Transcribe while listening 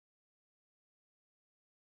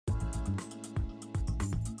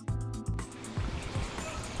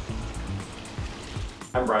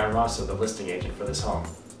I'm Brian Rosso, the listing agent for this home.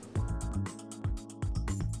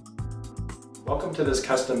 Welcome to this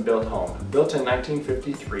custom-built home. Built in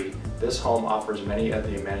 1953, this home offers many of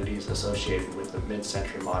the amenities associated with the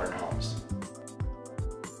mid-century modern homes.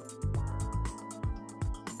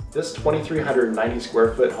 This 2,390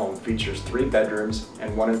 square foot home features 3 bedrooms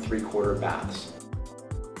and 1 3/4 baths.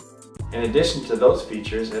 In addition to those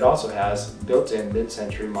features, it also has built-in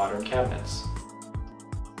mid-century modern cabinets.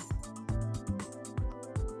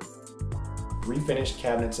 Refinished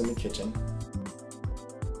cabinets in the kitchen.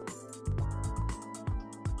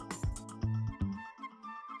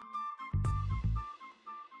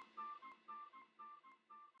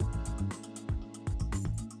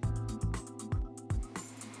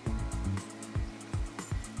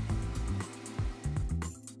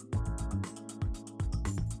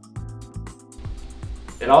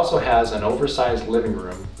 It also has an oversized living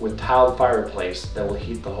room with tiled fireplace that will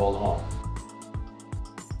heat the whole home.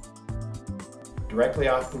 Directly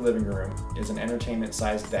off the living room is an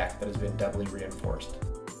entertainment-sized deck that has been doubly reinforced.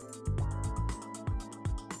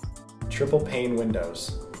 Triple-pane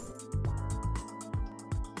windows.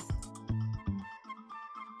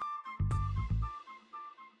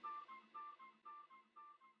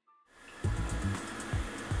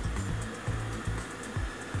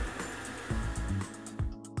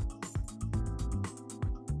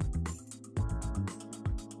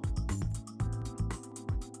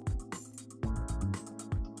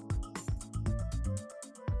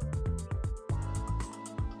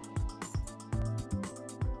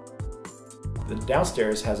 The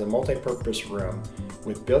downstairs has a multi-purpose room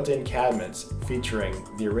with built-in cabinets featuring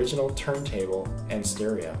the original turntable and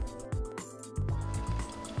stereo.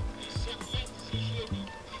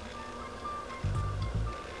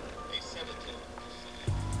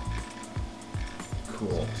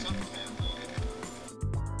 Cool.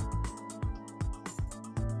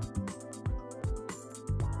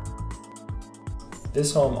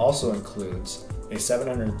 This home also includes a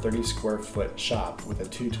 730 square foot shop with a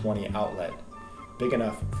 220 outlet, big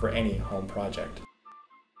enough for any home project.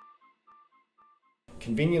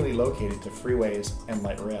 Conveniently located to freeways and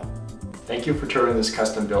light rail. Thank you for touring this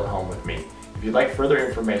custom built home with me. If you'd like further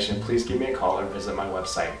information, please give me a call or visit my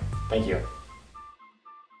website. Thank you.